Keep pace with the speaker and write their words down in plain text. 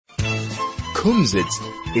Kumzits.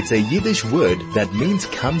 It's a Yiddish word that means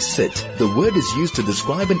come sit. The word is used to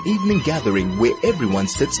describe an evening gathering where everyone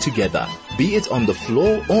sits together, be it on the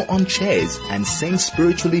floor or on chairs, and sing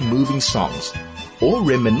spiritually moving songs, or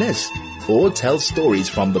reminisce, or tell stories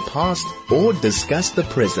from the past, or discuss the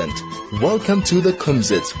present. Welcome to the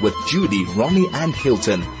Kumzits with Judy, Ronnie and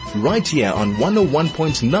Hilton, right here on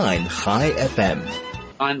 101.9 Chai FM.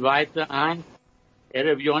 Ein weiter ein,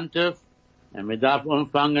 Erev Yontef, wir darf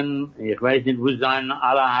umfangen, ich weiß nicht, wo sein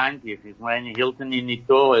alle Hand, ich meine, Hilton ist nicht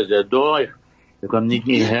da, ist da, ich komme nicht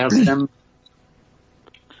in Herzen,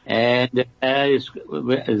 und ist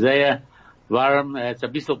sehr warm, es ist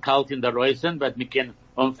ein bisschen kalt in der Reusen, aber wir können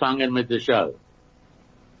umfangen mit der Show.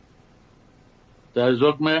 Da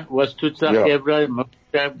sag mir, was tut sich, Evra,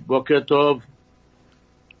 Boker Tov?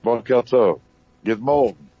 Boker Tov, good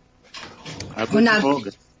morning.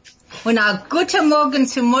 Und ein guten Morgen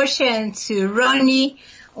zu Moshe und zu Ronnie.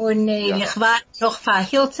 Und ich warte noch für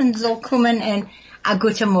Hilton soll kommen und ein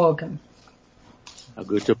guten Morgen. Ein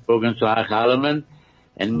guten Morgen zu euch allen.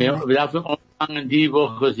 Und wir dürfen anfangen die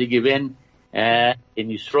Woche, sie gewinnen in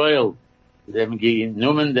Israel. Sie haben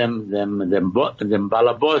genommen dem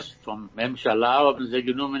Balabos vom Memshalah, haben sie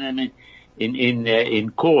genommen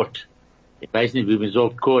in Court. Ich weiß nicht, wie man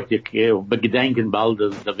sagt Court, ich begedenken bald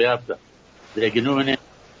der Werte. Sie haben genommen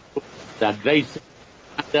der Greise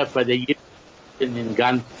für die Juden in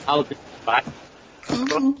ganz alten Zeit.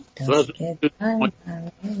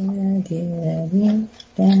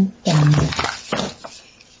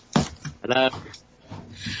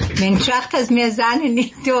 Man tracht, dass wir sind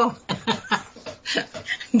nicht da.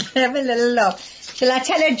 Have a little laugh. Shall I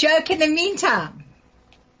tell a joke in the meantime?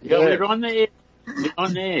 Yeah, we're on the air. We're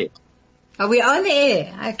on the air. Are we on the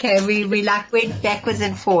air? Okay, we like went backwards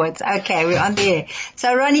and forwards. Okay, we're on the air.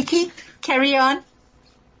 So Ronnie, carry on.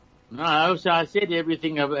 No, so I said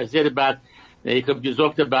everything I said about, ich habe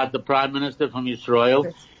gesagt about the Prime Minister from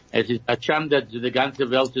Israel. Es ist ein Scham, dass die ganze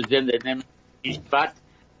Welt zu sehen, die nehmen nicht Fett,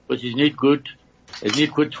 was ist nicht gut. Es ist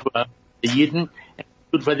nicht gut für die Jiden, es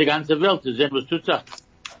ist gut für die ganze Welt zu sehen, was tut sich.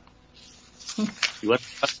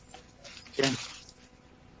 Okay.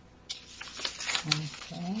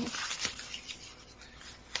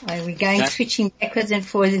 Are we going switching backwards and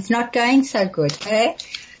forwards? It's not going so good, hey?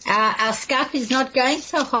 Our Skype is not going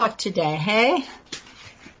so hot today, hey?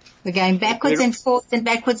 We're going backwards and forwards and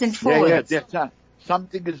backwards and forwards. Yeah.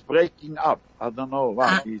 Something is breaking up. I don't know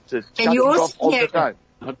why. It's just can you also all the time.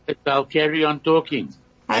 Okay, I'll carry on talking.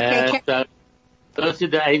 Okay. Das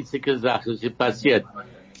ist die einzige Sache, die passiert.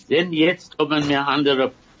 Denn jetzt kommen mir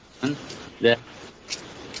andere, der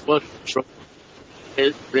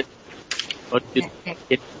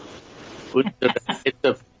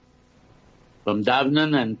vom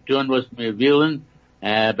Davnen und tun, was wir wollen,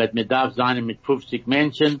 aber wir darf sein mit 50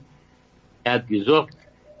 Menschen. Hat gesagt,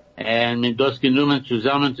 und wir das genommen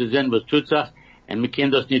zusammen zu sehen, was tut sich, und wir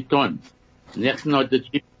können das nicht tun. Nächsten hat der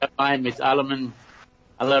Typ dabei mit allem,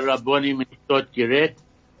 aller Rabboni mit dort gerät,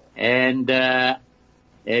 und es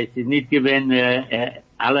ist nicht gewesen,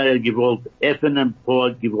 alle gewollt öffnen,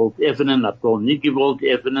 Paul gewollt öffnen, Paul nicht gewollt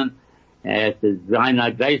öffnen. Es ist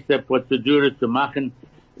eine Geisterprozedur zu machen,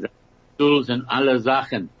 Tools und alle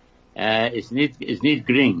Sachen. Ist nicht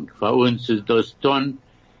gering. Für uns ist das tun.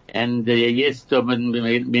 Und jetzt,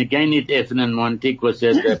 wir gehen nicht öffnen, Montag, was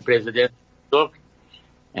der Präsident sagt.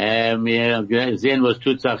 Wir sehen, was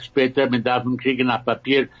tut sich später. Wir dürfen kriegen ein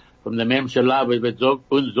Papier von der Memshalah, wo wir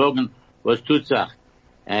uns sagen, was tut sich.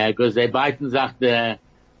 Because sie beiden sagt,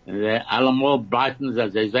 allemal beiden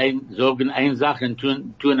sagt, sie sagen eine Sache und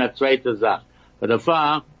tun eine zweite Sache. Für der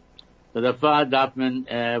Fall darf man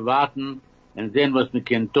warten und sehen, was wir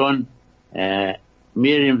können tun. Mir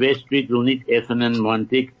in West Street will nicht öffnen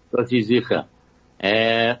Montag, das ist sicher.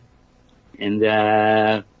 Und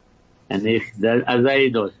ich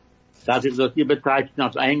sage das. Darf ich das übertreiben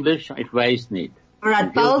auf Englisch? Ich weiß nicht.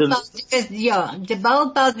 Right, bald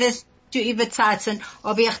wirst du überzeichnen,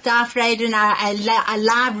 aber ich darf reden, I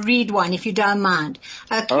live read one, if you don't mind.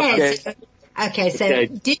 Okay, so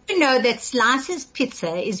did you know that Slice's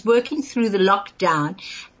Pizza is working through the lockdown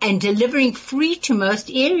and delivering free to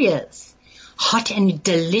most areas? Hot and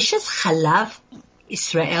delicious Chalav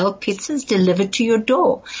Israel pizzas delivered to your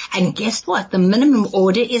door. And guess what? The minimum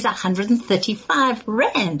order is 135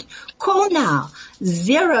 Rand. Call now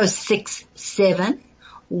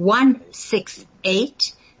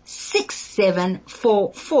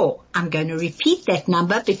 067-168-6744. I'm going to repeat that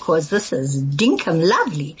number because this is dinkum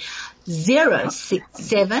lovely.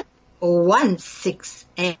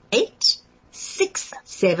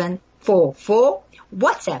 067-168-6744.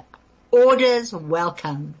 WhatsApp. Orders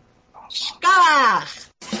welcome. Shkach!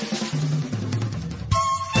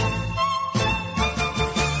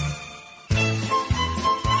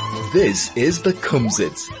 This is the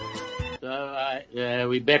Kumzits. So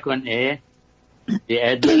we're back on air. The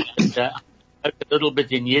ad a little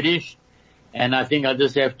bit in Yiddish, and I think I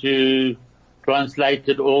just have to translate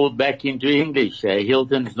it all back into English.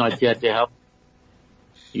 Hilton's not here to help.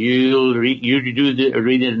 You read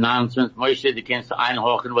the announcements. Moshe, du kannst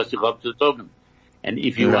einhochen, was ich hab zu sagen. And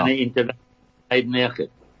if you want to interrupt,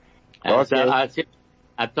 so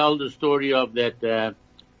I told the story of that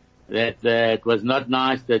it was not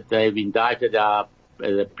nice that they've indicted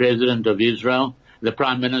the president of Israel, the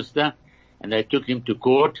prime minister, and they took him to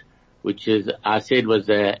court, which I said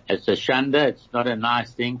it's a shanda. It's not a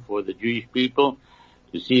nice thing for the Jewish people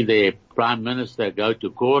to see their prime minister go to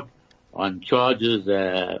court on charges,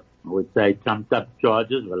 I would say trumped up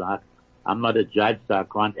charges. Well, I'm not a judge, so I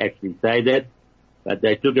can't actually say that. But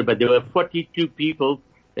they took it. But there were 42 people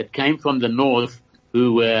that came from the north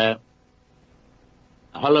who were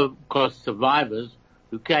Holocaust survivors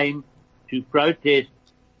who came to protest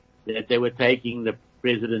that they were taking the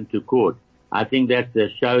president to court. I think that's a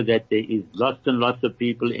show that there is lots and lots of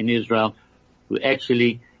people in Israel who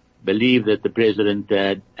actually believe that the president,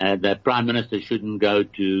 the prime minister shouldn't go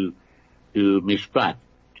to mishpat,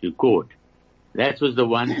 to court. That was the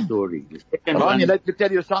one story. The second Ronnie, let me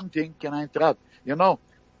tell you something. Can I interrupt? You know,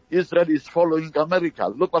 Israel is following America.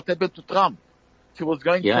 Look what happened to Trump. He was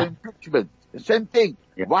going for impeachment. The same thing.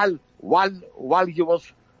 Yeah. While he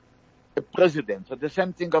was a president. So the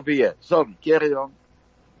same thing over here. Sorry, carry on.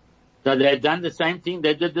 So they've done the same thing.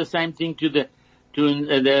 They did the same thing to the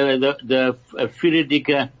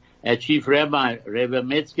Friedricher Chief Rabbi, Rebbe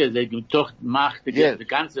Metzger. They doch macht the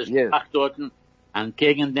ganze Schlacht dort an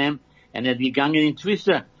gegen them. And er gegangen in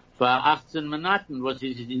Twister für 18 Monaten, was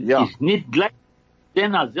ist nicht gleich.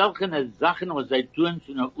 Denn als solche Sachen, was sie tun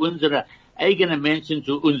zu unsere eigenen Menschen,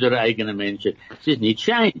 zu unsere eigenen Menschen. Es ist nicht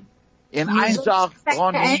schön. In Einsach,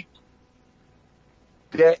 Ronny,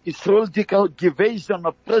 der israelische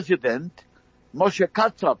gewesener Präsident, Moshe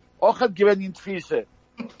Katsav, auch hat gewinnt in Twister.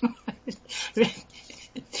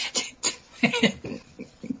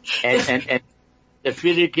 and der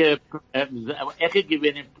Friedrich,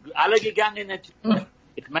 gewinnen, alle gegangen,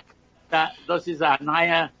 ich meine, das ist ein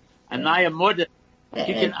neuer Mode.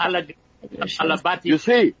 You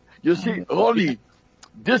see, Ronnie,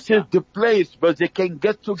 this is the place where they can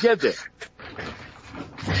get together.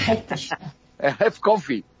 Have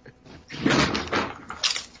coffee.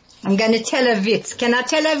 I'm going to tell a vitz. Can I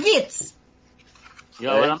tell a vitz?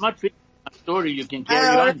 Yeah, well, I'm not finishing my story. You can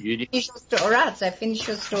carry on, Judy. All right, so finish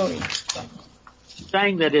your story.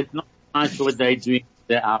 Saying that it's not nice what they do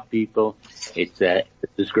to our people. It's a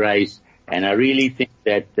disgrace. And I really think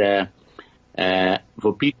that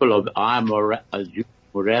for people of our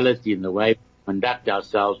morality and the way we conduct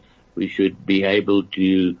ourselves, we should be able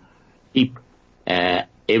to keep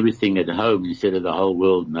everything at home instead of the whole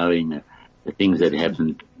world knowing the things that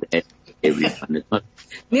happen to everyone. It's not.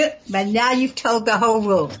 But now you've told the whole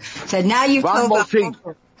world. So now you've told the whole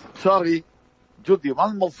world. Sorry, Judy,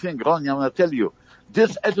 one more thing, Ronnie, I want to tell you.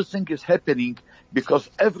 Everything is happening because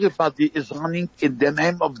everybody is running in the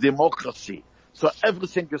name of democracy. So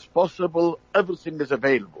everything is possible, everything is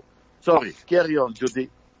available. Sorry, carry on, Judy.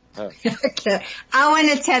 Okay. I want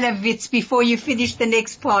to tell a vitz before you finish the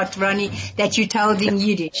next part, Ronnie, that you told in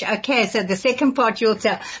Yiddish. Okay, so the second part you'll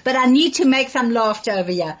tell. But I need to make some laughter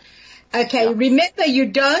over here. Okay, remember you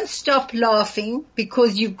don't stop laughing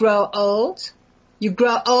because you grow old. You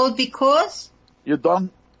grow old because?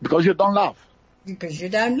 Because you don't laugh. Because you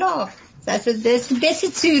don't laugh. That's better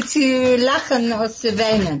to lachen or to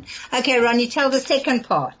weinen. Okay, Ronnie, tell the second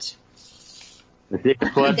part.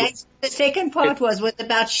 The second part was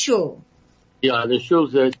about shul. Yeah, the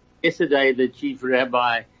shuls. Yesterday, the chief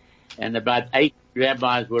rabbi and about 8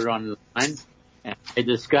 rabbis were online, and they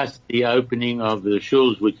discussed the opening of the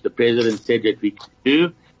shuls, which the president said that we could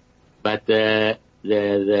do, but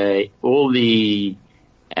all the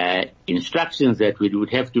instructions that we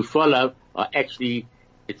would have to follow are actually,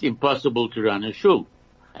 it's impossible to run a shul.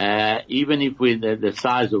 Even if we're the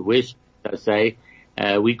size of West, I say,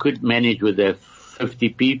 we could manage with 50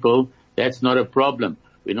 people. That's not a problem.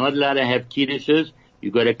 We're not allowed to have kiddushes.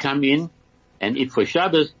 You've got to come in, and if for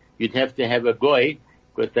Shabbos, you'd have to have a goy,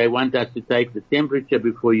 because they want us to take the temperature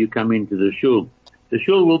before you come into the shul. The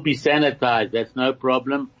shul will be sanitized. That's no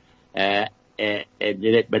problem. But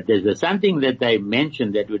there's something that they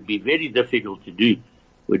mentioned that would be very difficult to do,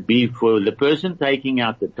 would be for the person taking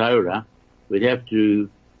out the Torah, would have to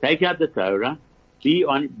take out the Torah, be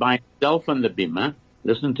by himself on the bimah.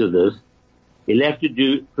 Listen to this. He'll have to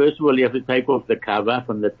do, first of all, you have to take off the cover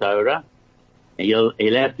from the Torah. And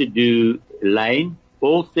he'll have to do lane,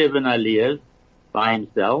 all 7 aliyahs by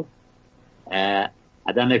himself. I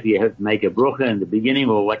don't know if you have to make a bracha in the beginning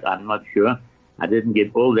or what, I'm not sure. I didn't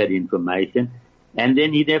get all that information. And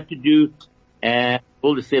then he'd have to do,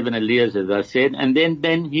 all the 7 aliyahs, as I said, and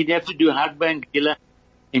then he'd have to do Hagba and Gila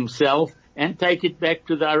himself and take it back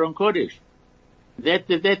to the Aron Kodesh. That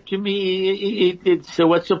to me, so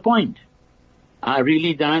what's the point? I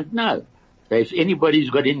really don't know. So if anybody's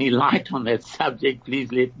got any light on that subject,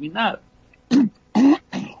 please let me know.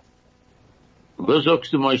 Was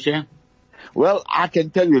sagst du, Moshe? Well, I can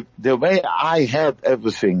tell you, the way I had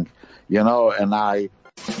everything, and I...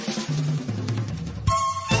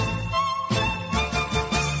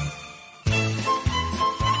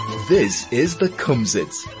 This is the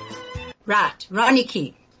Kumzits. Right,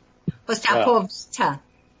 Roniki. What's that?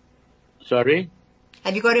 Sorry?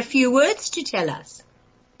 Have you got a few words to tell us?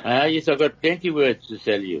 Yes, I've got plenty words to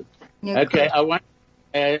tell you. No, okay, cool. I want,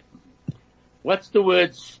 what's the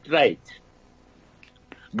word straight?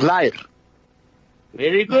 Gleich.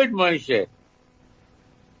 Very good, Moshe.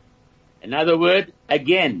 Another word,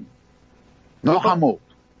 again. Noch einmal.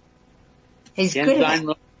 He's good at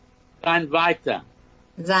it. Sein weiter.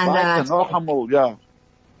 Weiter, noch einmal, yeah.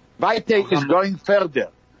 Weiter is going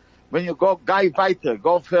further. When you go weiter,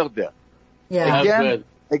 go further. Yeah.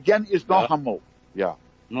 Again is noch einmal. Yeah.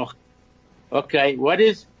 Noch. Okay, what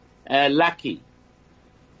is lucky?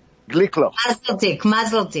 Glücklich.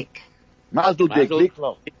 Mazel dik.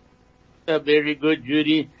 Glücklich. Very good,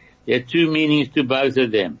 Judy. There are 2 meanings to both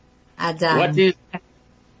of them. Adam. What is...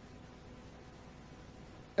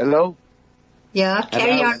 Hello? Yeah,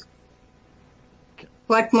 carry Hello. on.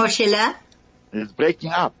 What, Moshela? It's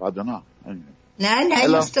breaking up. I don't know. No, Hello?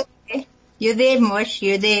 you're still there. You're there, Mosh.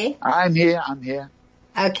 You're there. I'm here.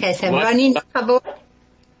 Okay, so What? Ronin Kabot.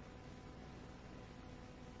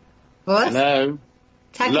 What? Hello?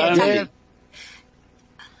 Lonely.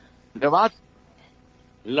 The what?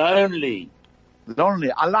 Lonely.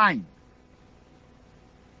 Allein.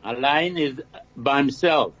 Allein is by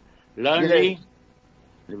himself. Lonely,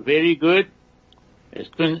 very good.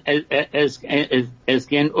 Esken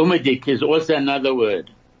umedik is also another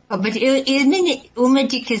word. Oh, but isn't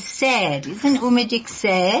umedik is sad? Isn't umedik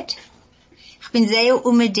sad? Ich bin sehr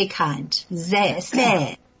umedik hand. Sehr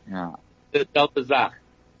sad. Yeah. Selbe Sache.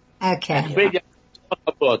 Okay.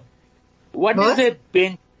 What is a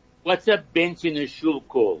bench? What's a bench in a shul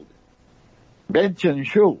called? Bench and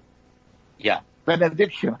shul. Yeah.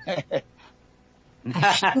 Benediction.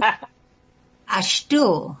 A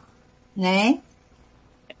stool. Ne?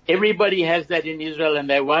 Everybody has that in Israel and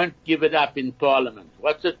they won't give it up in Parliament.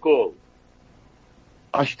 What's it called?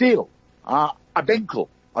 A stiel. A benkel.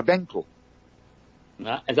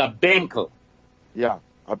 No, it's a benkel. Yeah.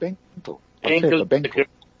 A benkel. Benkel.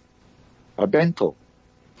 A benkel.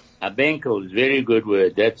 A benkel is a very good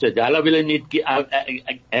word. That's it. Allah will nicht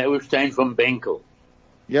abstain from benkel.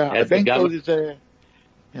 Yeah, a benkel is a,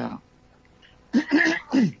 yeah.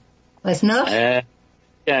 Was noch?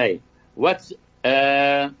 Okay. What's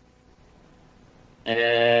a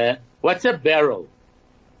barrel?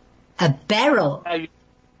 A barrel.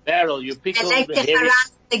 Barrel. You pick all Like the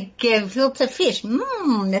the gefilte fish.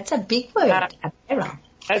 That's a big word. A barrel.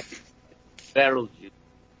 Barrel.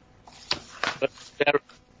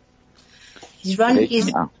 He's running.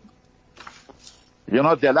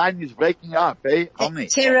 The line is breaking up, eh?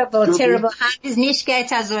 Terrible. Is nicht geht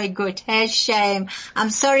so good. Hey, shame.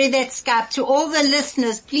 I'm sorry that Skype. To all the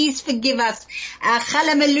listeners, please forgive us.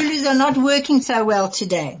 Chalamalulus are not working so well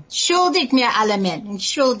today. Schuldig mir alle men.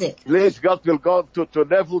 Schuldig. Please, God will go to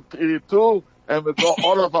level 2 and we'll go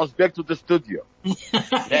all of us back to the studio.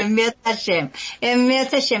 Emet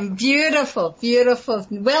Hashem. Beautiful.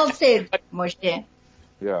 Well said, Moshe.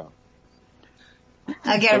 Yeah.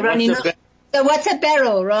 Okay, Ronnie. So what's a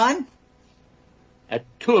barrel, Ron? A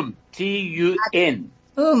tum. T-U-N.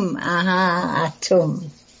 A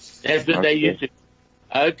tum. That's what they used to.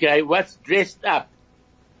 Okay, what's dressed up?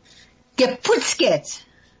 Geputzget.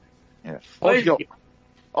 Yeah.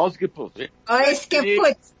 Ausgeputzt.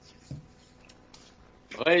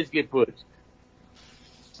 Ausgeputzt.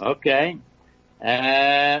 Okay.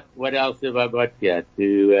 What else have I got here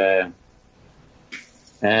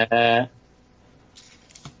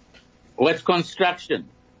what's construction?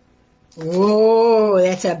 Oh,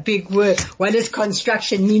 that's a big word. What does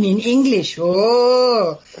construction mean in English?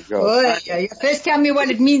 First tell me what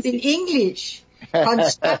it means in English.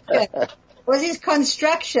 Construction. What is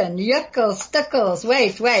construction? Yuckles, stuckles.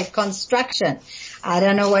 Wait, construction. I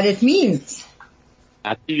don't know what it means.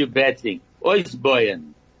 I see you betting.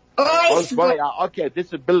 Oisboyen. Okay, this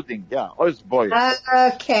is a building, yeah.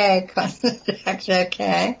 Oisboyen. Okay, construction,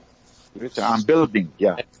 okay. I'm building,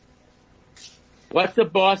 yeah. What's a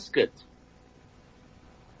basket?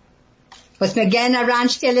 Was wir gerne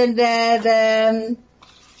heranstellen, the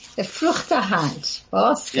Fruchterhand.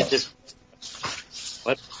 Basket.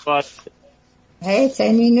 What's basket? Hey, it's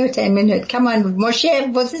a minute. Come on,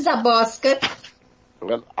 Moshe, what is a basket?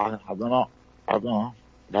 Well, I don't know.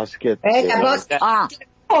 Basket. Hey, a basket.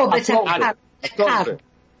 Oh, it's a carb.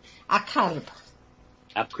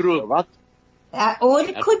 A crib. What? Or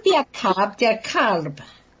it could be a carb, der carb.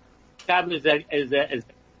 Carb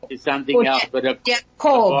is something else, but der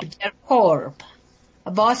Korb.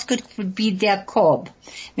 A basket would be der Korb.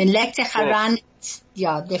 Man legt sich heran,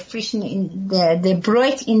 ja, der frischen, der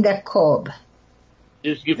Brot in der Korb.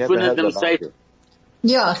 Just gefunden them safe.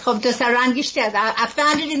 Ja, ich hab das herangestellt. I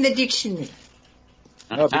found it in the dictionary.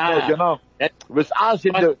 No, because, with us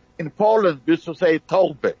in Poland, we used to say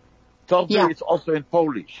Torbe. Torbe is also in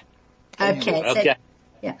Polish. Okay. Okay.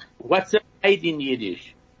 Yeah. What's a maid in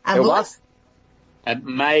Yiddish? A what? A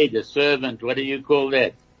maid, a servant, what do you call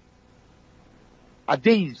that? A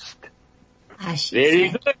dienst. Very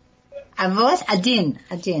good. A what? A din.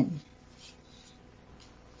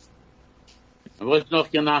 Was noch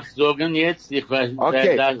danach sagen jetzt? Ich weiß,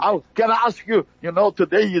 okay. Can I ask you,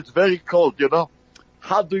 today it's very cold,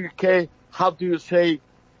 How do you say,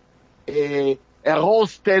 a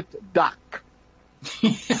roasted duck?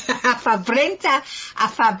 a verbrennter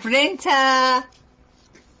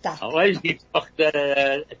duck. Always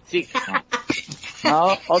gekocht, Zick.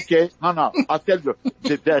 No, okay. No. I'll tell you.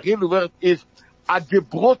 The real word is a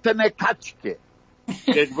gebrotene Katschke.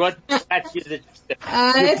 Gebrotene Katschke.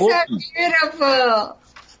 It's so beautiful.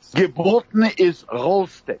 Gebroten is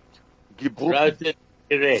roasted. Roasted,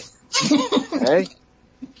 gerecht. Hey?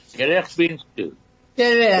 Gerecht binst du.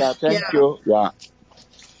 Yeah, thank you. Yeah.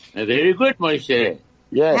 Very good, Moshe.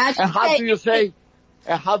 Yeah. And how do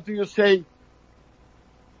you say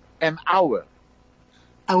an hour?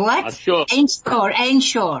 A what? Sure.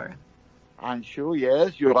 Einshore. Einshore,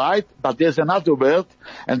 yes, you're right. But there's another word.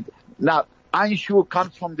 And now, Einshore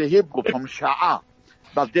comes from the Hebrew, from Sha'ah.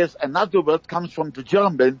 But there's another word comes from the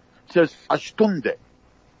German, says a Stunde.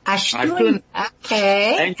 A Stunde.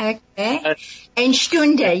 Okay. Ein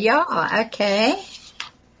Stunde, yeah, okay.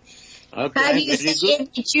 Okay. How do you say every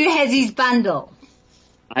Jew has his bundle?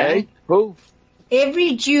 Hey? Who?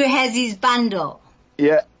 Every Jew has his bundle.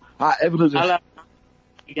 Yeah. Everything.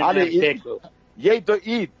 Jeder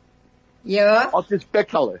eat. Yeah. What is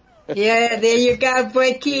Bekale? Yeah, there you go,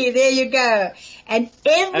 Boyki, there you go. And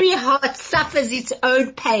every heart suffers its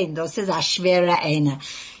own pain. Das ist a schwere eine.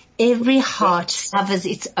 Every heart suffers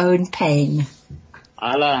its own pain.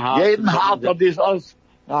 Jeden Hart hat is aus.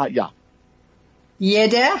 Ja.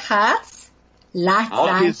 Jeder Hart lacht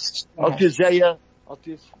sein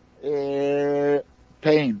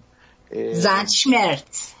pain. Sein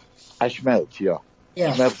Schmerz. A Schmerz, ja.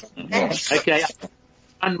 Okay.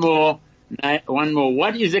 One more.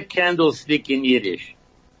 What is a candlestick in Yiddish?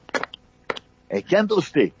 A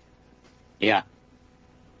candlestick? Yeah.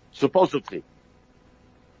 Supposedly.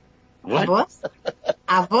 What?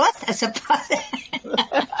 A what? A supposedly.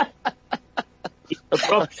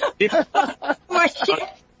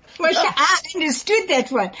 I understood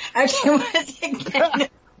that one. Okay, what's a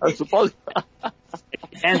candlestick? I suppose.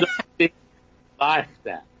 Candlestick.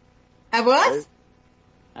 Lichter. A what?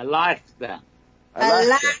 A lichter.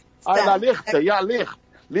 A lichter, ja, Licht.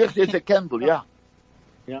 Licht is a candle, ja.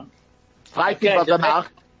 Ja. Freitag war der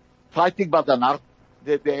Nacht.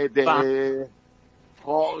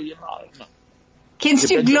 Frau, Kennst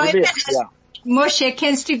du glauben, Moshe,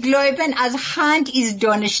 kennst du glauben, als Hand ist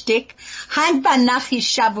Donnerstag, Hand bei Nacht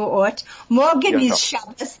ist Shavuot, morgen ist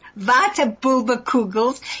Shabbos, warte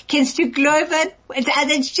Bulberkugels, kennst du glauben,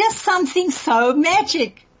 it's just something so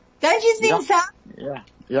magic. Don't you think so?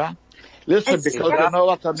 Yeah. Listen, because I know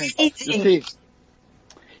what I mean. You see,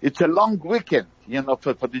 it's a long weekend,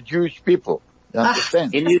 for the Jewish people. You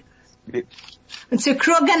understand? It's a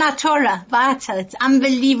Krogan Torah, Vata. It's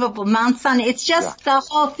unbelievable. Mount Sinai. It's just, the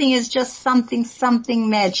whole thing is just something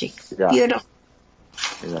magic. Yeah. Beautiful.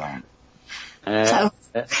 Yeah.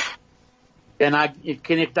 Can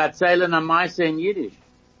ich erzählen am meisten in Yiddish?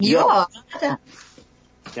 Ja.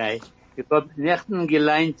 Okay. Ich hab Nächten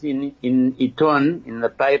geleint in Iton, in der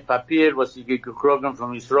Papier, was ich gekriegt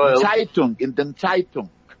von Israel. In den Zeitung.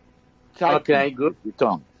 Okay, gut.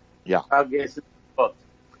 Iton. Ja.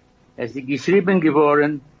 Es ist geschrieben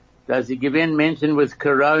geworden, dass sie gewinnen Menschen mit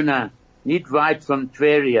Corona nicht weit von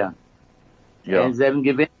Tveria. Ja. Und sie haben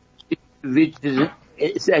gewinnen,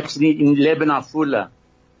 it's actually in Lebanon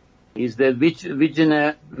is the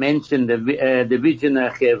Vigener Menschen, the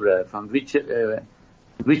Vigener Chevra from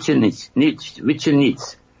Vichenitz.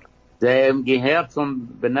 They have gehört from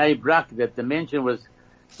Bnei Brak that the mention was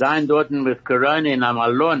sein dort mit Corona in einem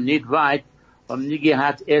Alon, nicht weit, haben nie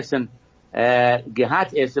gehabt Essen,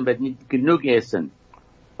 aber nicht genug Essen.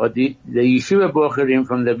 Und die Yeshiva-Bocherin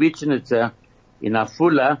von der Witschnitzer in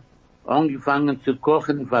Afula angefangen zu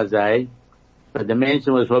kochen für sie, für die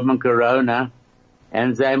Menschen, die haben Corona,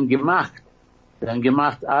 und sie haben gemacht. Sie haben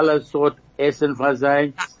gemacht alle Sort Essen für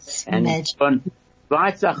sie. Und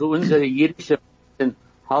zwei Sachen, unsere jüdischen Menschen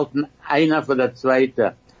halten einer für der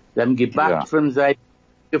Zweite. Sie haben gebackt von sie,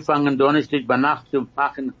 gefangen Donnerstag bei Nacht zu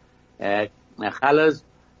machen, alles.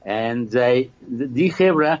 Und die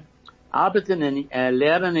Chevra arbeiten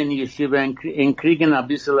lernen in Yeshiva und kriegen ein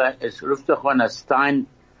bisschen, es ruft doch an a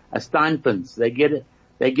stipends. They get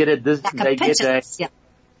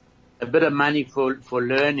a bit of money for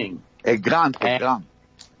learning. A grant.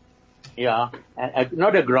 Yeah,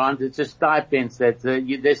 not a grant, it's a stipend that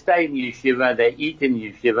they stay in Yeshiva, they eat in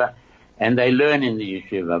Yeshiva, and they learn in the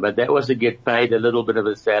Yeshiva, but they also get paid a little bit of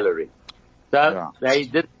a salary. So they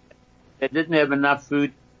didn't have enough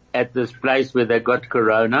food at this place where they got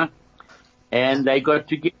Corona, and they got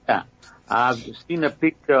together. I've seen a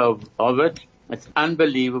picture of it. It's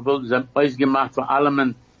unbelievable. Sie haben alles gemacht vor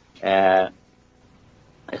allem,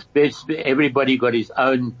 especially everybody got his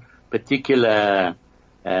own particular,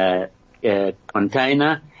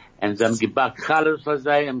 container, and sie haben gebackt Challah für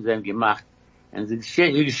sie, und sie haben gemacht, und sie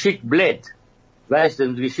geschickt Blätt. Weißt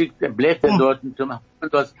du, sie geschickt Blätter dort,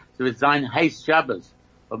 das wird sein heiß Shabbos.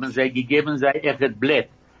 Haben sie gegeben, sie echt Blätt.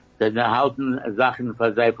 Sie halten Sachen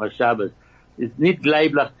für sie für Shabbos. It's nicht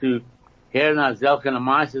gleiblich zu hören, als solche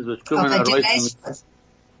Maßes, was kommen raus.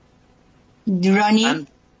 Ronnie,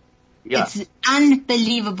 it's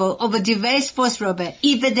unbelievable. Aber du weißt was, Robert,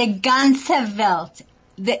 über die ganze Welt,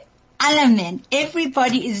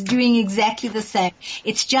 everybody is doing exactly the same.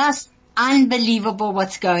 It's just unbelievable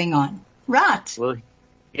what's going on. Right? Well,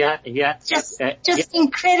 Just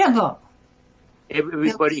incredible.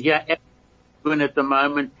 Everybody here at the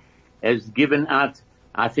moment has given out,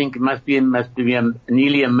 I think it must be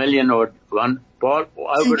nearly 1 million or over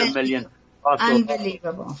 1 million.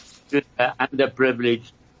 Unbelievable. To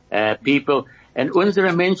underprivileged people. And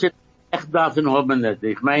unsere Menschen echt davon haben das.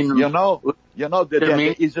 Ich meine, you know,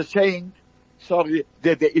 there is a saying,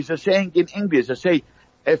 there is a saying in English, they say,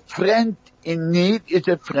 a friend in need is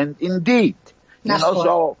a friend indeed. You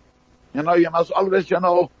must always,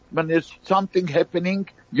 when there's something happening,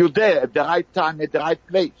 you're there at the right time, at the right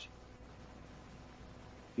place.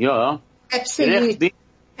 Ja. Absolutely.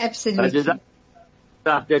 Absolutely.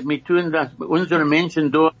 That wir tun das, unsere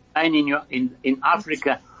Menschen dort in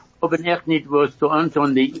Afrika, haben echt nicht was zu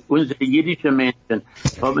antun, unsere jüdischen Menschen,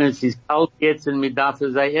 aber es ist kalt jetzt und wir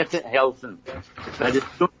dürfen sie echt helfen. Weil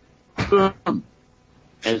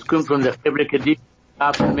es kommt von der Fabrika, die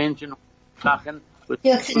Menschen Sachen. No,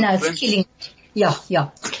 it's killing it. Yeah,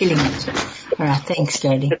 it's killing it. Alright, thanks,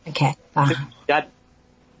 Daddy. Okay, bye.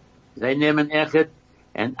 Sie nehmen echt,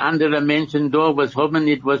 und andere Menschen da, was haben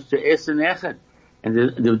nicht was zu essen echt.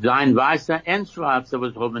 Und sein Weißer und Schwarzer,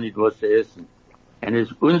 was haben nicht was zu essen. Und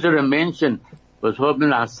es unsere Menschen, was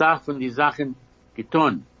haben eine Sache von die Sachen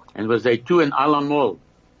getan. Und was sie tun allemal.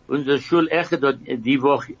 Unsere Schule echt hat die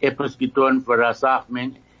Woche etwas getan für eine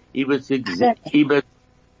Sache, über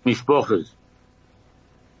Mischpoches.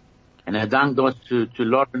 Und dank das zu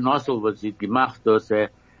Lauren Nossel, was sie gemacht hat,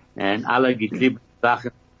 und alle gekriegten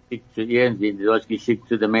Sachen zu ihr, und sie das geschickt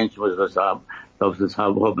zu den Menschen, was das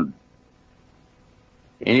haben.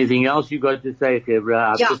 Anything else you got to say,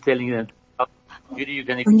 Hebra? I'm just telling you that. Judy, you're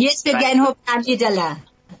going to... Und jetzt wir gehen hoben a Liedele.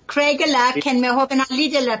 Kraigela, can we hoben a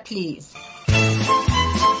Liedele, please?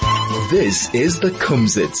 This is the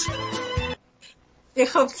Kumzits.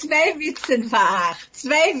 Ich hab 2 Witzen veracht.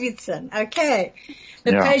 2 Witzen, okay.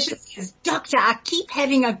 The patient says, Doctor, I keep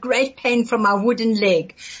having a great pain from my wooden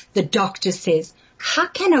leg. The doctor says, how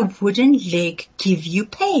can a wooden leg give you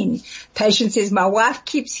pain? Patient says, my wife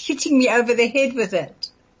keeps hitting me over the head with it.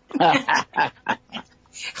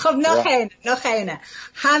 Noch eine.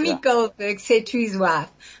 Hami Goldberg said to his wife,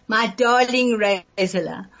 my darling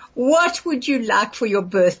Razela, what would you like for your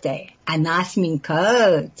birthday? A nice mink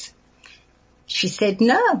coat. She said,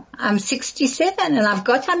 no, I'm 67 and I've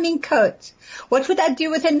got a mink coat. What would I do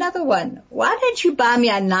with another one? Why don't you buy me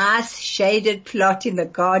a nice shaded plot in the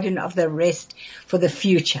garden of the rest for the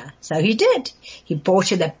future? So he did. He bought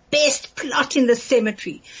her the best plot in the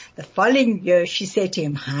cemetery. The following year she said to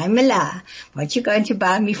him, hi Mila, what you going to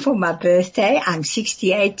buy me for my birthday? I'm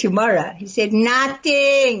 68 tomorrow. He said,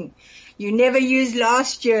 nothing. You never used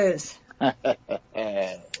last year's.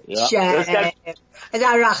 Shame.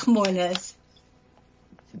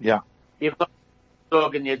 Ja. Ich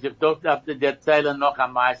sagen jetzt, ich darf auf der Zeile noch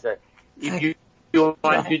am meisten. If you you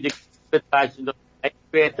want to advertise in the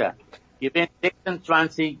später. Gewinn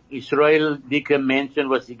 26 Israel dicke Menschen,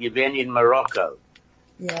 was sie gewinn in Morocco.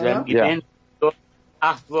 Ja. Sie haben gewinn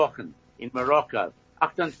 8 Wochen in Morocco.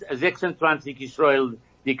 26 Israel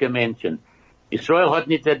dicke Menschen. Israel hat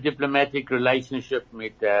nicht a diplomatic relationship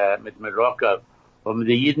mit Morocco. Haben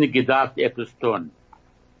die Jiden gedacht, etwas tun.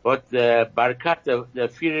 Hat Barkat, der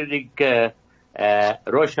vierjährige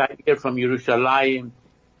Rosh Ha'ir from Jerusalem,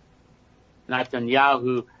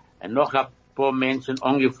 Netanyahu, und noch ein paar Menschen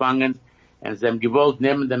angefangen, und sie haben gewollt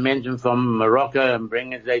nehmen die Menschen von Marokko und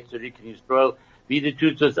bringen sie zurück in Israel. Wie die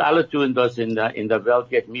tut das alle tun, das in der Welt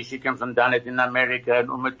geht. Michigan von da nicht in Amerika und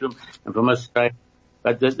Umertum und von Australien.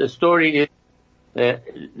 But the story is,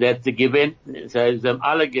 that sie gewinnt, sie haben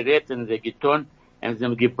alle gerettet, sie getan, und sie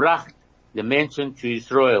haben gebracht die Menschen zu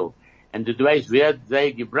Israel. Und du weißt, wer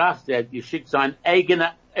sie gebracht hat, geschickt sein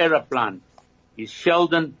eigener Aeroplan. Ist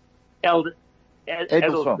Sheldon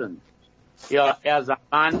Edelson. Ja, ist ein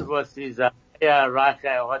Mann, was ist sehr reich,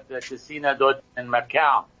 hat ein Casino dort in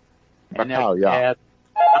Macau. Macau, ja.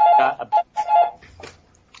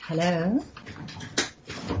 Hello?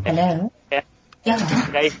 Hello? Yeah.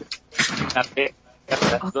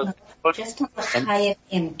 Just on the higher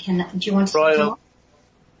end, do you want to talk?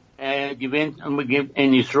 Gewinnt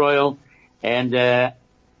in Israel, and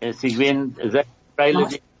sie gewinnt,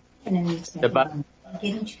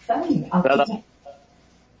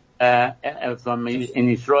 from in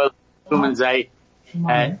Israel, kommen sie,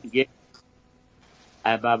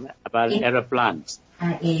 about Aeroplan.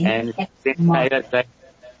 And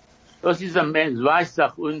das ist ein Mensch, weiß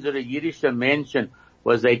doch unsere jüdische Menschen,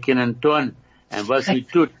 was sie können tun, und was sie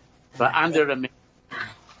tut für andere Menschen.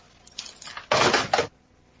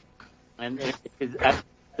 And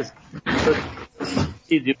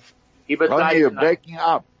you're breaking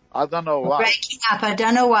up. I don't know why. Breaking up. I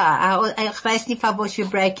don't know why. Ich weiß nicht, was you're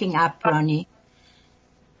breaking up, Ronnie.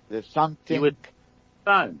 There's something.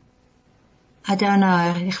 I don't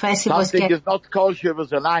know. Ich weiß nicht, was something is not kosher.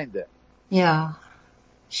 There's a line there. Yeah.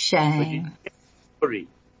 Shame.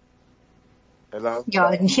 Hello?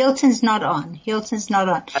 Yeah, and Hilton's not on. No.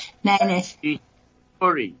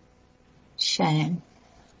 Sorry. Shame.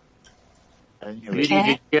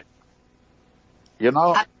 Anyway. Okay. You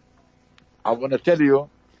know, I want to tell you,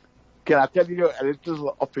 can I tell you a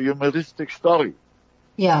little of a humoristic story?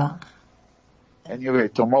 Yeah. Anyway,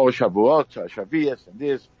 tomorrow Shavuot, Shavuos, and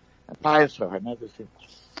this, and Pesach, and everything.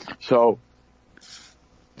 So,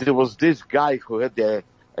 there was this guy who had a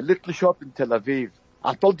little shop in Tel Aviv.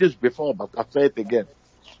 I told this before, but I'll say it again.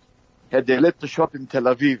 Had a little shop in Tel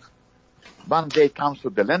Aviv. One day comes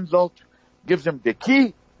to the landlord, gives him the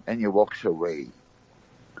key, and he walks away.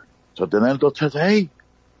 So the landlord says, hey,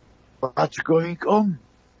 what's going on?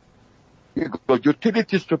 You got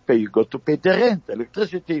utilities to pay, you got to pay the rent,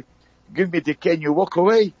 electricity. Give me the key and you walk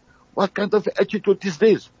away. What kind of attitude is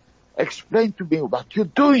this? Explain to me what you're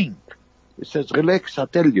doing. He says, relax, I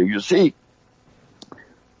tell you. You see,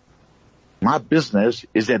 my business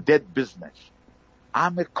is a dead business.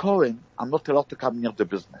 I'm a Kohen. I'm not allowed to come near the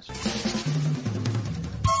business.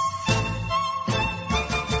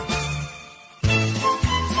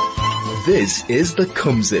 This is the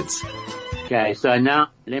Kumzits. Okay, so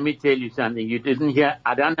now let me tell you something. You didn't hear,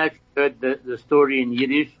 I don't know if you heard the story in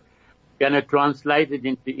Yiddish. I'm going to translate it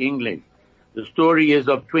into English. The story is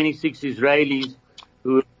of 26 Israelis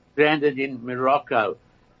who were stranded in Morocco,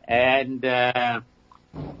 and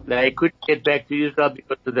they couldn't get back to Israel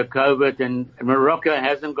because of the COVID, and Morocco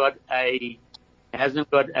hasn't got a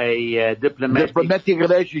diplomatic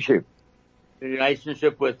relationship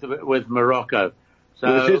with Morocco.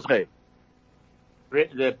 So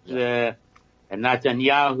the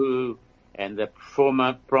Netanyahu and the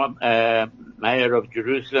former mayor of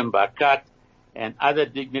Jerusalem, Barkat, and other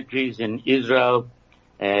dignitaries in Israel,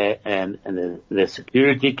 and the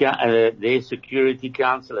security, their security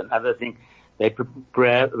council and other things, they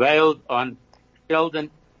prevailed on Sheldon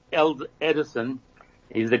Edison.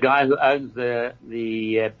 He's the guy who owns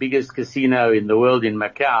the biggest casino in the world in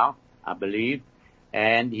Macau, I believe,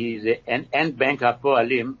 and and Bank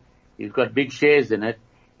Hapoalim. He's got big shares in it.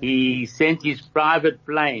 He sent his private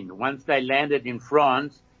plane. Once they landed in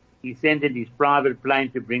France, he sent in his private plane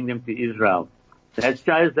to bring them to Israel. That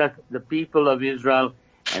shows that the people of Israel,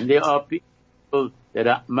 and there are people that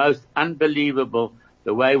are most unbelievable,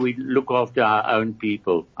 the way we look after our own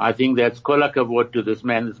people. I think that's kol hakavod to this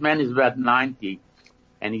man. This man is about 90,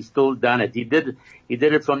 and he's still done it. He did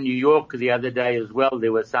it from New York the other day as well.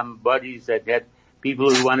 There were some bodies that had people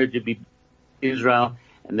who wanted to be Israel,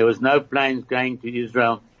 and there was no planes going to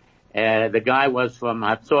Israel. The guy was from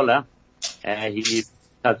Hatzola. He is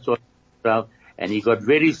Hatzola, Israel, and he got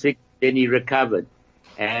very sick. Then he recovered,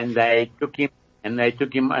 and they took him, and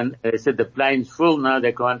they said the plane's full now,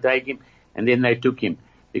 they can't take him, and then they took him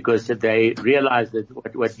because they realized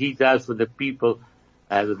that what he does for the people,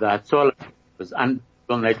 the Hatzolah, was unbelievable,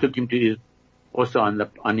 and they took him to also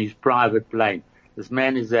on his private plane. This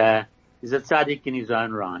man is a tzaddik in his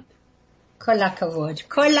own right. Kol hakavod.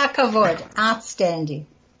 Kol hakavod. Outstanding.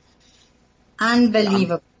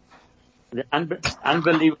 Unbelievable. The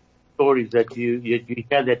unbelievable stories that you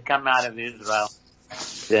hear that come out of Israel.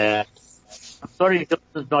 I'm sorry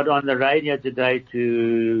Hilton's not on the radio today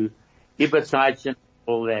to give a touch and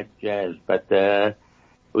all that jazz, but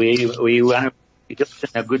we want to give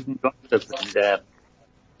a good gossip, and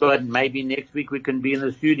but maybe next week we can be in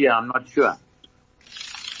the studio. I'm not sure.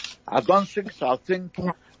 I don't think so. I think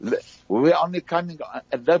we're only coming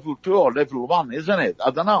at level 2 or level 1, isn't it? I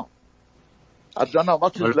don't know.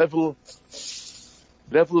 What is level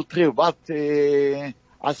 3? What, I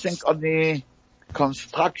think only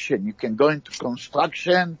construction. You can go into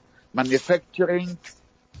construction, manufacturing,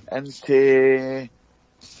 and,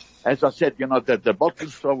 as I said, that the bottle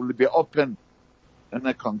store will be open in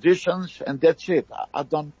the conditions, and that's it. I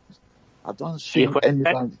don't see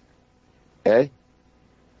anything.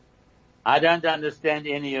 I don't understand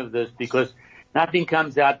any of this because nothing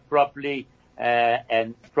comes out properly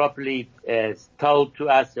and properly told to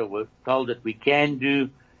us, or we're told that we can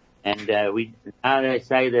do, and now they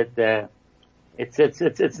say that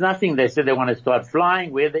it's nothing. They said they want to start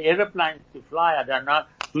flying. Where the aeroplanes to fly, I don't know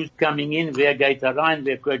who's coming in, wer geht rein,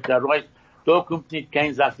 wer geht raus. Da kommt nicht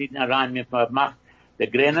kein Sachsen rein. Wir macht the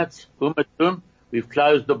Grenades we've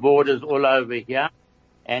closed the borders all over here.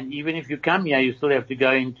 And even if you come here, you still have to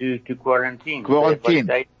go into quarantine.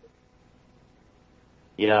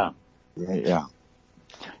 Yeah.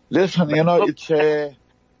 Listen, it's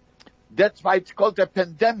that's why it's called a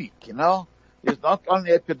pandemic, It's not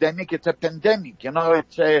only an epidemic, it's a pandemic,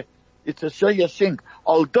 it's a serious thing.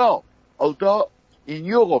 Although in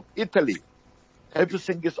Europe, Italy,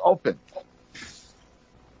 everything is open.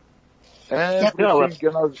 Everything,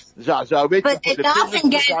 but it often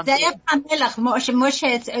gets there,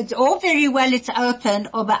 Moshe, it's all very well, it's open,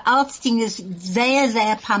 but Alsting is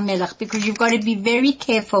sehr pamelach, because you've got to be very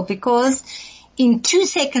careful, because in 2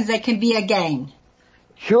 seconds there can be a gain.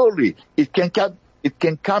 Surely, it can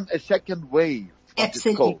come a second wave.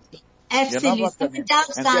 Absolutely.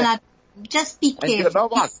 Just be careful. And you know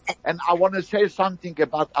what? And I want to say something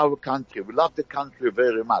about our country. We love the country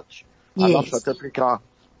very much. Yes. I love South Africa.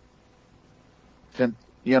 And,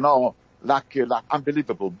 like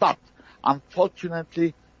unbelievable. But,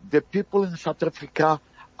 unfortunately, the people in South Africa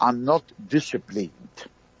are not disciplined.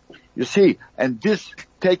 You see, and this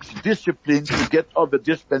takes discipline to get over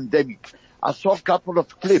this pandemic. I saw a couple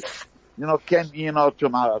of clips, came, to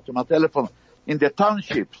my telephone. In the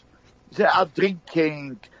townships, they are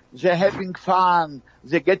drinking, they're having fun,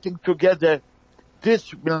 they're getting together.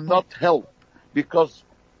 This will not help, because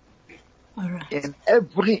in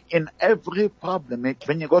every problem,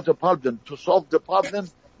 when you got a problem, to solve the problem,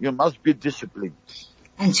 you must be disciplined.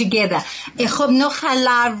 And together. Ich hab noch a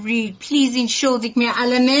live read. Please entschuldig mir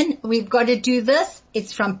alle men. We've got to do this.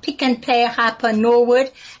 It's from Pick and Pay Hyper Norwood.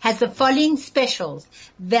 Has the following specials.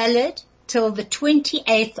 Valid till the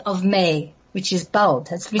 28th of May, which is bold.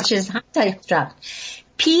 Which is Handelsstraft.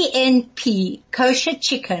 PNP kosher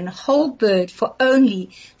chicken whole bird for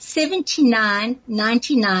only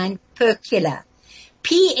 $79.99 per kilo.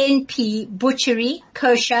 PNP butchery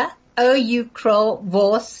kosher OU Kroll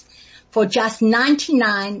Vos for just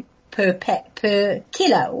 99 per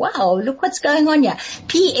kilo. Wow, look what's going on here.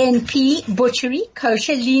 PNP butchery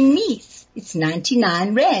kosher lean meat. It's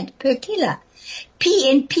 99 rand per kilo.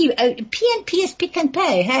 PNP is Pick and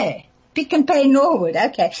Pay, hey. Pick and Pay Norwood,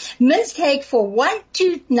 okay. Minced steak for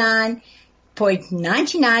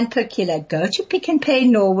 $129.99 per kilo. Go to Pick and Pay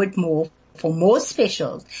Norwood Mall for more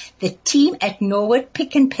specials. The team at Norwood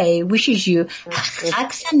Pick and Pay wishes you a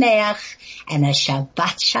Chag Sameach and a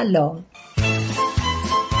Shabbat Shalom.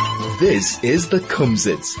 This is the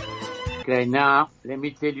Kumzits. Okay, now let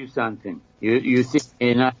me tell you something. You think,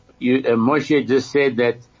 Moshe just said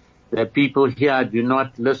that the people here do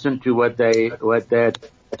not listen to what they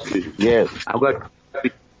Yes. I've got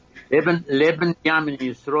 11 Jahre in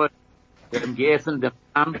Israel, die haben gegessen, die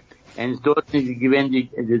Arm, und dort sind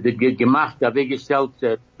sie gemacht, da weggestellt,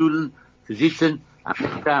 Stühlen zu sitzen,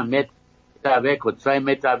 einen Meter weg, oder 2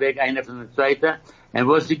 Meter weg, einer von der zweiten. Und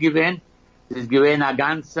was sie gewähnt? Sie ist gewähnt, eine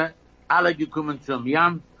ganze, alle gekommen zum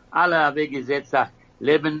Jam, alle weggesetzt,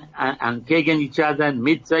 leben gegen each other,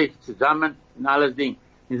 mit sich zusammen, und alles Ding.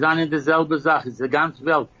 Sie sind in derselbe Sache, es ist die ganze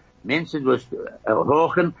Welt. Menschen was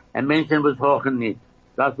hochen and Menschen was hochen nicht.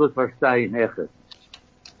 Das was verstehen, echt.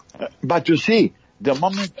 But you see, the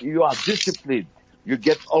moment you are disciplined, you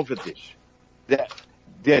get over this.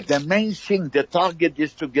 The main thing, the target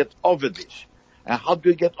is to get over this. And how do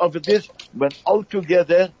you get over this? When we're all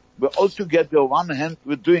together, one hand,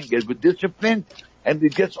 we're doing it with discipline, and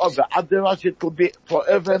it gets over. Otherwise, it could be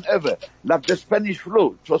forever and ever. Like the Spanish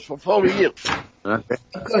flu. It was for 4 years.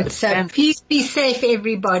 Good. So please be safe,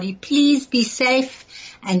 everybody. Please be safe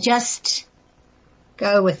and just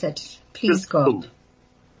go with it. Please, God.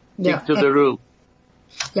 Stick to the rule.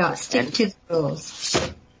 Yeah, stick to the rules.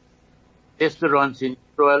 Restaurants in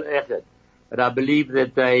Israel, echt. But I believe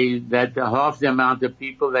that half the amount of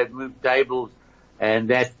people, they've moved tables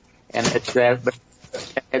but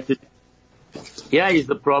here is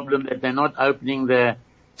the problem, that they're not opening the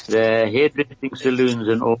hairdressing saloons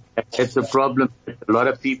and all that. That's the problem. A lot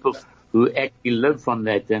of people who actually live from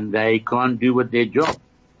that, and they can't do with their job.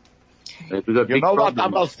 You know what I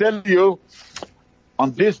must tell you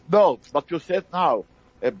on this note, what you said now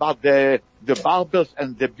about the barbers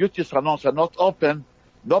and the beauty salons are not open.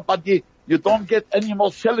 You don't get any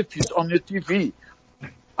more selfies on your TV.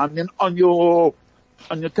 I mean, on your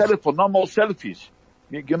telephone, no more selfies.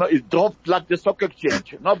 You know, it dropped like the stock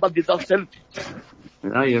exchange. Nobody does selfies.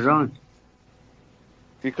 No, you're right.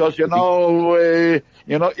 Because,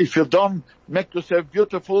 if you don't make yourself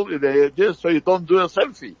beautiful, so you don't do a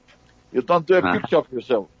selfie. You don't do a picture of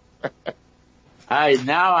yourself.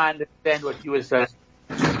 Now I understand what you were saying.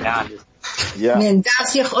 Ja. Man darf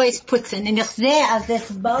sich ausputzen. Und ich sehe, als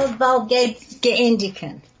es bald geht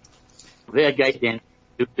geendigen. Wer geht denn?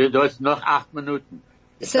 Du hast noch 8 Minuten.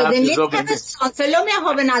 So then let's have a song. So let me have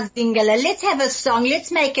a singele. Let's have a song.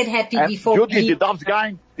 Let's make it happy before Judy, die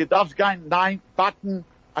darfst gehen, nein, backen,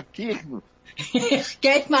 a Kirchen.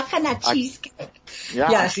 Geht machen a cheesecake.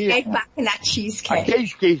 Ja, geht machen a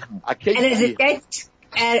cheesecake. A Kirchen. Und es geht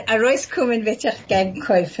rauskommen, wird ich gern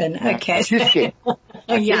kaufen. Okay. Cheesecake.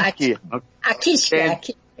 Yeah, a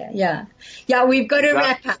cheesecake. Yeah. Yeah, we've got to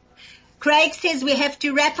wrap up. Craig says we have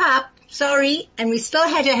to wrap up. Sorry, and we still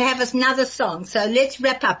had to have another song. So let's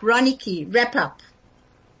wrap up. Roniki, wrap up.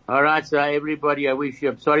 All right, so everybody,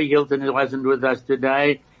 I'm sorry Hilton wasn't with us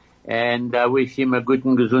today, and I wish him a good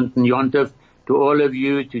and gesunden Yontov. To all of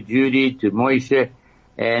you, to Judy, to Moshe,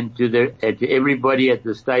 and to everybody at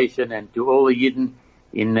the station, and to all the Yidden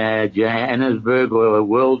in Johannesburg or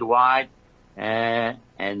worldwide, and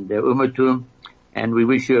Umatum. And we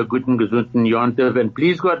wish you a good and gesunden Yontov. And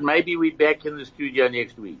please God, maybe we're back in the studio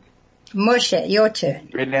next week. Moshe, your turn.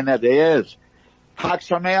 Elena, there is. Chag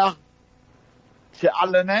Sameach zu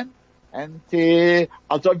allen, und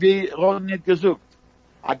also wie Ron nicht gesucht,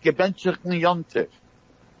 a gebenchten Yontov.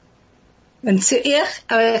 Und zu ich,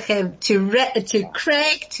 to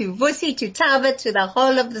Craig, to Vussi, to Tava, to the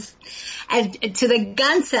whole of this, and to the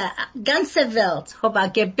ganze Welt, hab a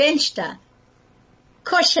gebenchter,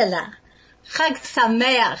 koshela, Chag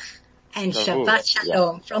Sameach, and Shabbat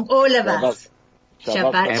Shalom from all of us.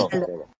 Shabbat Shalom.